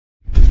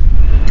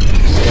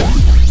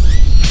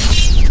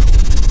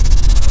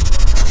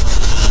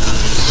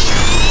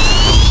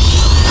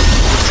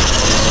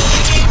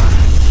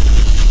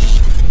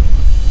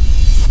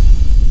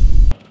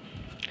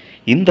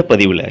இந்த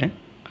பதிவில்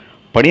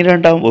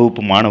 12ஆம்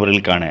வகுப்பு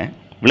மாணவர்களுக்கான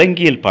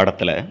விலங்கியல்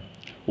பாடத்தில்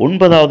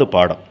 9வது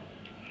பாடம்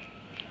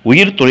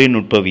உயிர்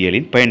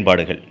தொழில்நுட்பவியலின்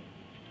பயன்பாடுகள்.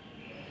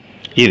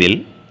 இதில்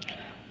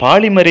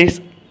பாலிமரேஸ்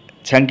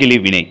சங்கிலி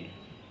வினை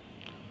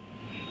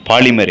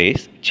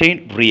பாலிமரேஸ்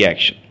செயின்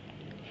ரியாக்ஷன்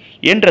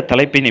என்ற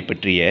தலைப்பினை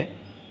பற்றிய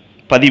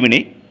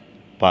பதிவினை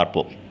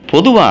பார்ப்போம்.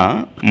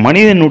 பொதுவாக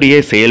மனிதனுடைய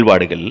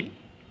செயல்பாடுகள்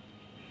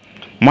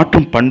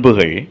மற்றும்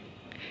பண்புகள்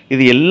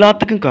இது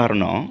எல்லாத்துக்கும்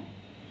காரணம்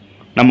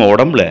நம்ம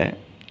உடம்புல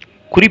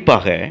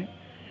குறிப்பாக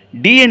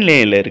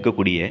டிஎன்ஏயில்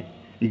இருக்கக்கூடிய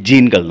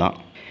ஜீன்கள் தான்.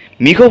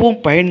 மிகவும்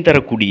பயன்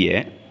தரக்கூடிய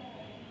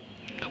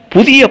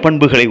புதிய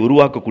பண்புகளை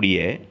உருவாக்கக்கூடிய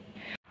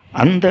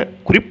அந்த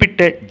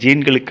குறிப்பிட்ட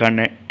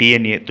ஜீன்களுக்கான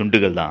டிஎன்ஏ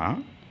துண்டுகள் தான்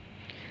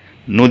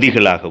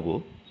நொதிகளாகவோ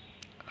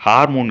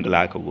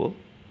ஹார்மோன்களாகவோ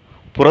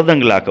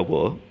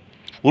புரதங்களாகவோ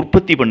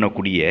உற்பத்தி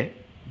பண்ணக்கூடிய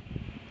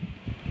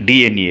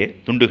டிஎன்ஏ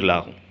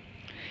துண்டுகளாகும்.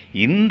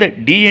 இந்த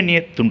டிஎன்ஏ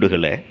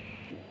துண்டுகளை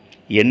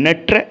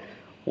எண்ணற்ற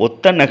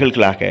ஒத்த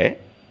நகல்களாக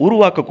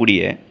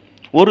உருவாக்கக்கூடிய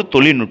ஒரு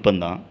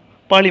தொழில்நுட்பந்தான்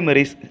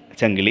பாலிமரேஸ்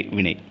சங்கிலி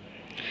வினை.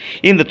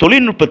 இந்த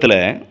தொழில்நுட்பத்தில்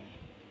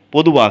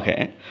பொதுவாக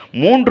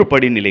 3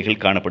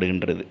 படிநிலைகள்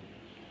காணப்படுகின்றது.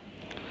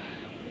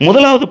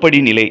 முதலாவது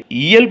படிநிலை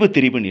இயல்பு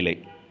திரிபு நிலை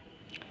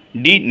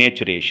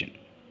டீநேச்சுரேஷன்.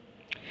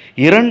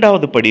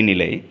 இரண்டாவது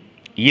படிநிலை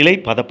இலை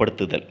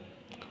பதப்படுத்துதல்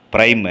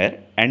பிரைமர்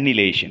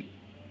அன்னிலேஷன்.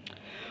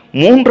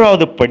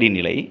 மூன்றாவது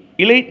படிநிலை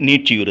இலை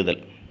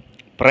நீட்சியுறுதல்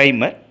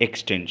பிரைமர்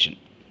எக்ஸ்டென்ஷன்.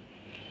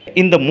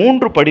 இந்த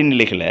 3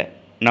 படிநிலைகளை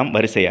நாம்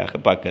வரிசையாக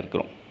பார்க்க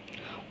இருக்கிறோம்.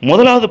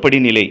 முதலாவது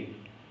படிநிலை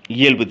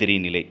இயல்பு திரி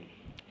நிலை.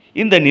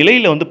 இந்த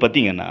நிலையில்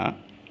பார்த்திங்கன்னா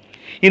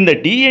இந்த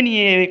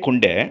டிஎன்ஏவை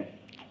கொண்ட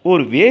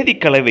ஒரு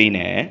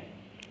வேதிக்கலவையினை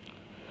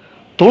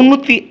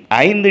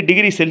 95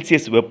 டிகிரி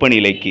செல்சியஸ்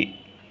வெப்பநிலைக்கு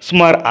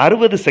சுமார்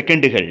 60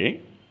 செகண்டுகள்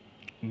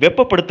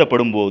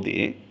வெப்பப்படுத்தப்படும் போது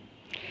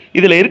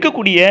இதில்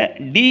இருக்கக்கூடிய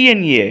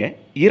டிஎன்ஏ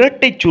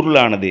இரட்டை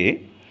சுருளானது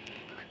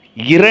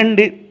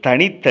 2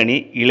 தனித்தனி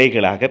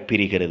இலைகளாக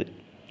பிரிகிறது.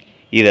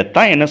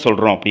 இதைத்தான் என்ன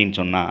சொல்கிறோம் அப்படின்னு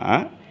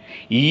சொன்னால்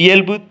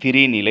இயல்பு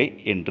திரிநிலை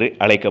என்று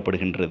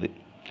அழைக்கப்படுகின்றது.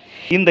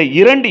 இந்த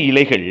 2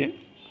 இலைகள்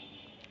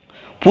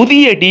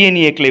புதிய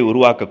டிஎன்ஏக்களை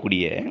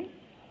உருவாக்கக்கூடிய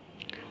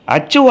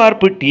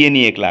அச்சுவார்ப்பு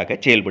டிஎன்ஏக்களாக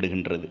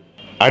செயல்படுகின்றது.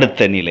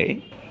 அடுத்த நிலை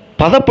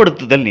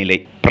பதப்படுத்துதல் நிலை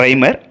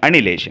பிரைமர்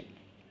அனிலேஷன்.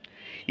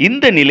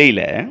 இந்த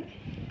நிலையில்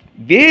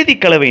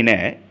வேதிக்கலவையினை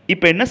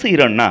இப்போ என்ன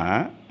செய்கிறோன்னா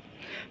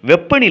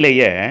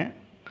வெப்பநிலையை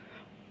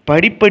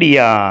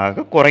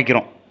படிப்படியாக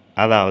குறைக்கிறோம்.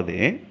 அதாவது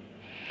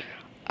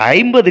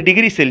 50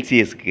 டிகிரி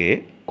செல்சியஸுக்கு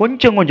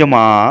கொஞ்சம்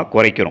கொஞ்சமாக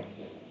குறைக்கிறோம்.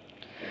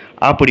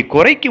 அப்படி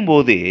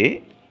குறைக்கும்போது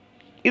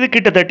இது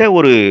கிட்டத்தட்ட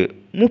ஒரு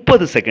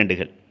 30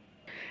 செகண்டுகள்.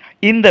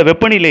 இந்த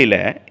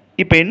வெப்பநிலையில்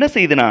இப்போ என்ன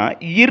செய்யுதுன்னா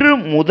 2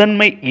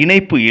 முதன்மை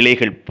இணைப்பு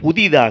இலைகள்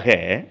புதிதாக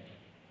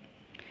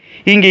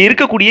இங்கே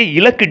இருக்கக்கூடிய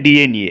இலக்கு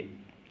டிஎன்ஏ,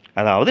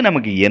 அதாவது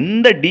நமக்கு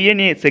எந்த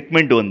டிஎன்ஏ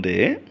செக்மெண்ட்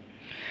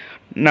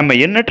நம்ம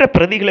எண்ணற்ற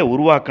பிரதிகளை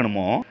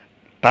உருவாக்கணுமோ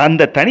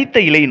அந்த தனித்த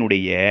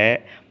இலையினுடைய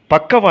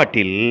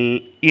பக்கவாட்டில்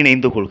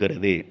இணைந்து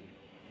கொள்கிறது.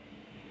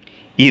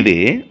 இது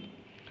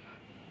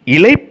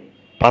இலை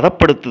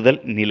பதப்படுத்துதல்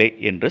நிலை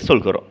என்று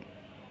சொல்கிறோம்.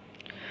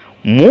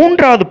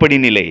 மூன்றாவது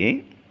படிநிலை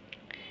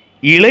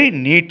இலை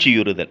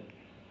நீட்சியுறுதல்,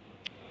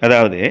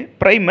 அதாவது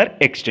பிரைமர்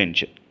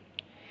எக்ஸ்டென்ஷன்.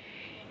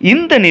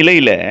 இந்த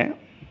நிலையில்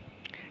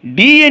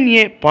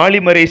டிஎன்ஏ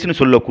பாலிமரேஸ்னு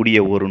சொல்லக்கூடிய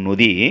ஒரு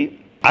நொதி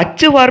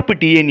அச்சுவார்ப்பு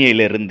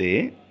டிஎன்ஏயிலிருந்து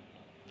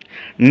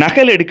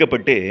நகல்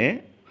எடுக்கப்பட்டு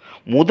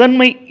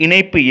முதன்மை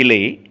இணைப்பு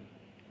இலை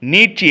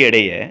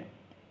நீட்சியடைய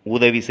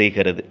உதவி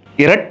செய்கிறது.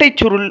 இரட்டை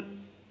சுருள்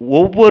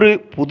ஒவ்வொரு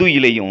புது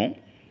இலையும்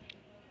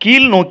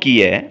கீழ்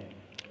நோக்கிய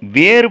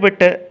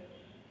வேறுபட்ட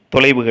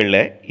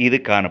தொலைவுகளில் இது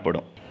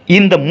காணப்படும்.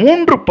 இந்த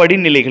 3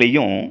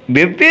 படிநிலைகளையும்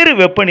வெவ்வேறு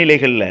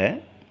வெப்பநிலைகளில்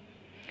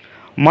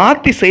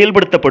மாற்றி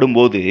செயல்படுத்தப்படும்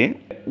போது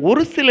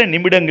ஒரு சில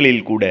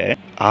நிமிடங்களில் கூட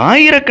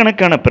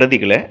ஆயிரக்கணக்கான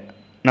பிரதிகளை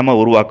நம்ம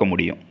உருவாக்க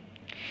முடியும்.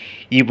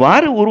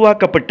 இவ்வாறு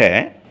உருவாக்கப்பட்ட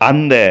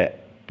அந்த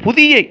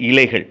புதிய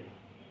இலைகள்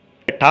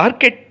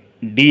டார்கெட்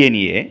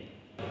டிஎன்ஏ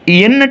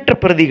எண்ணற்ற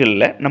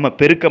பிரதிகளில் நம்ம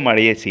பெருக்கம்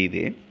அடைய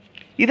செய்து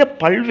இதை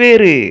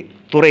பல்வேறு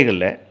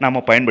துறைகளில்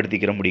நாம்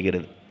பயன்படுத்திக்கிற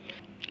முடிகிறது.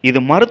 இது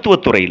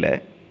மருத்துவத்துறையில்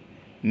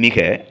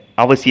மிக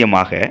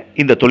அவசியமாக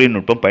இந்த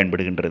தொழில்நுட்பம்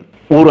பயன்படுகின்றது.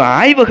 ஒரு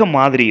ஆய்வக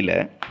மாதிரியில்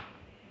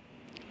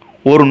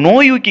ஒரு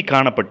நோயூக்கி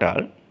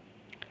காணப்பட்டால்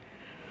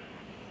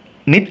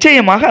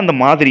நிச்சயமாக அந்த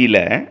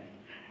மாதிரியில்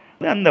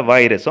அந்த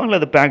வைரஸோ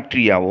அல்லது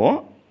பாக்டீரியாவோ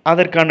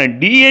அதற்கான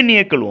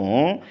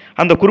டிஎன்ஏக்களும்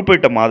அந்த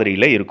குறிப்பிட்ட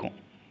மாதிரியில் இருக்கும்.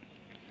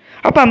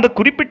 அப்போ அந்த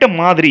குறிப்பிட்ட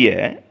மாதிரியை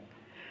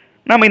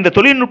நாம் இந்த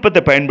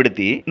தொழில்நுட்பத்தை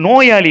பயன்படுத்தி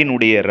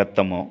நோயாளியினுடைய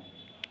இரத்தமோ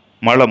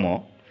மலமோ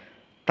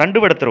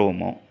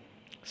தண்டுவடத்திரவமோ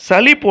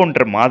சளி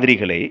போன்ற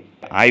மாதிரிகளை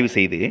ஆய்வு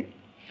செய்து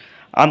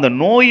அந்த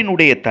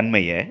நோயினுடைய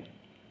தன்மையை,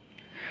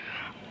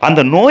 அந்த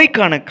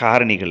நோய்க்கான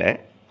காரணிகளை,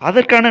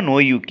 அதற்கான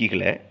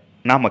நோயூக்கிகளை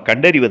நாம்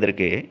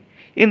கண்டறிவதற்கு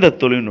இந்த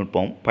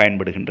தொழில்நுட்பம்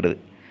பயன்படுகின்றது.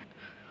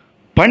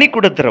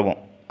 பனிக்குட திரவம்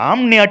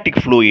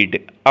ஆம்னியாட்டிக் ஃப்ளூயிட்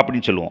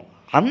அப்படின்னு சொல்லுவோம்.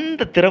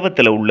 அந்த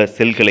திரவத்தில் உள்ள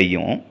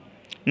செல்களையும்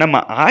நம்ம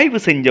ஆய்வு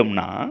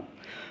செஞ்சோம்னா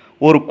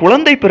ஒரு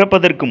குழந்தை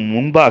பிறப்பதற்கு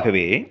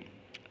முன்பாகவே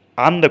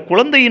அந்த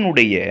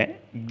குழந்தையினுடைய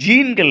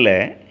ஜீன்களில்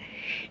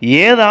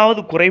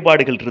ஏதாவது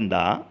குறைபாடுகள்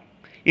இருந்தால்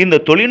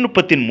இந்த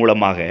தொழில்நுட்பத்தின்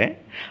மூலமாக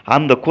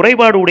அந்த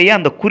குறைபாடுடைய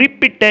அந்த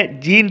குறிப்பிட்ட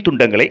ஜீன்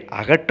துண்டங்களை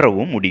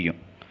அகற்றவும் முடியும்.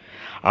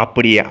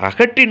 அப்படி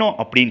அகற்றினோம்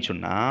அப்படின்னு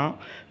சொன்னால்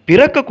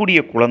பிறக்கக்கூடிய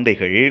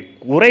குழந்தைகள்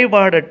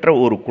குறைபாடற்ற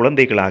ஒரு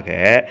குழந்தைகளாக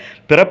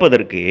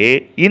பிறப்பதற்கு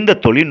இந்த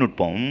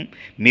தொழில்நுட்பம்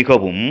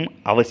மிகவும்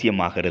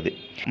அவசியமாகிறது.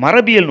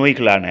 மரபியல்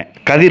நோய்களான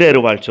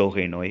கதிரறுவால்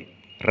சோகை நோய்,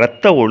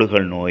 இரத்த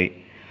ஒழுகல் நோய்,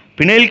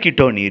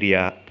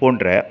 பினைல்கிட்டோனீரியா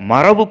போன்ற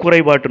மரபு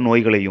குறைபாட்டு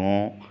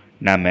நோய்களையும்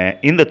நாம்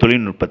இந்த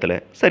தொழில்நுட்பத்தில்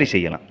சரி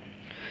செய்யலாம்.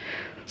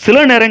 சில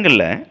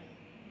நேரங்களில்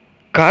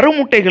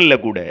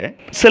கருமுட்டைகளில் கூட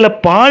சில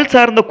பால்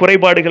சார்ந்த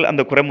குறைபாடுகள்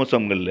அந்த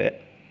குரோமோசோம்களில்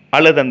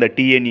அல்லது அந்த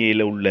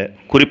டிஎன்ஏயில் உள்ள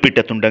குறிப்பிட்ட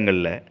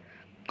துண்டங்களில்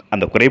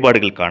அந்த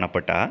குறைபாடுகள்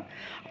காணப்பட்டால்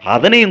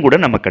அதனையும் கூட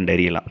நம்ம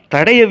கண்டறியலாம்.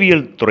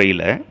 தடயவியல்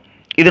துறையில்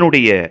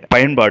இதனுடைய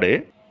பயன்பாடு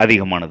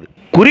அதிகமானது.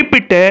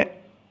 குறிப்பிட்ட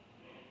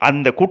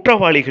அந்த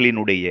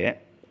குற்றவாளிகளினுடைய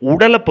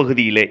உடல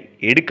பகுதியில்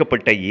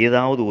எடுக்கப்பட்ட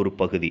ஏதாவது ஒரு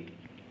பகுதி,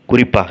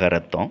 குறிப்பாக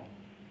இரத்தம்,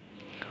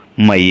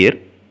 மயிர்,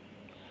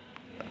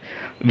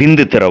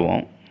 விந்து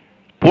திரவம்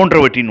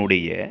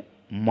போன்றவற்றினுடைய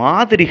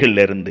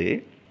மாதிரிகளிலிருந்து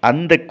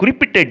அந்த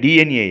குறிப்பிட்ட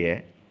டிஎன்ஏயை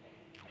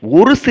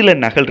ஒரு சில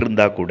நகல்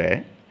இருந்தால் கூட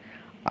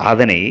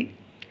அதனை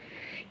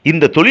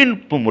இந்த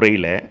தொழில்நுட்ப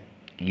முறையில்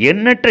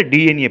எண்ணற்ற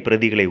டிஎன்ஏ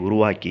பிரதிகளை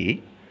உருவாக்கி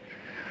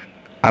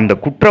அந்த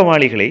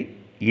குற்றவாளிகளை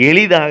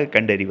எளிதாக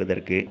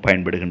கண்டறிவதற்கு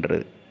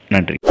பயன்படுகின்றது.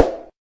 நன்றி.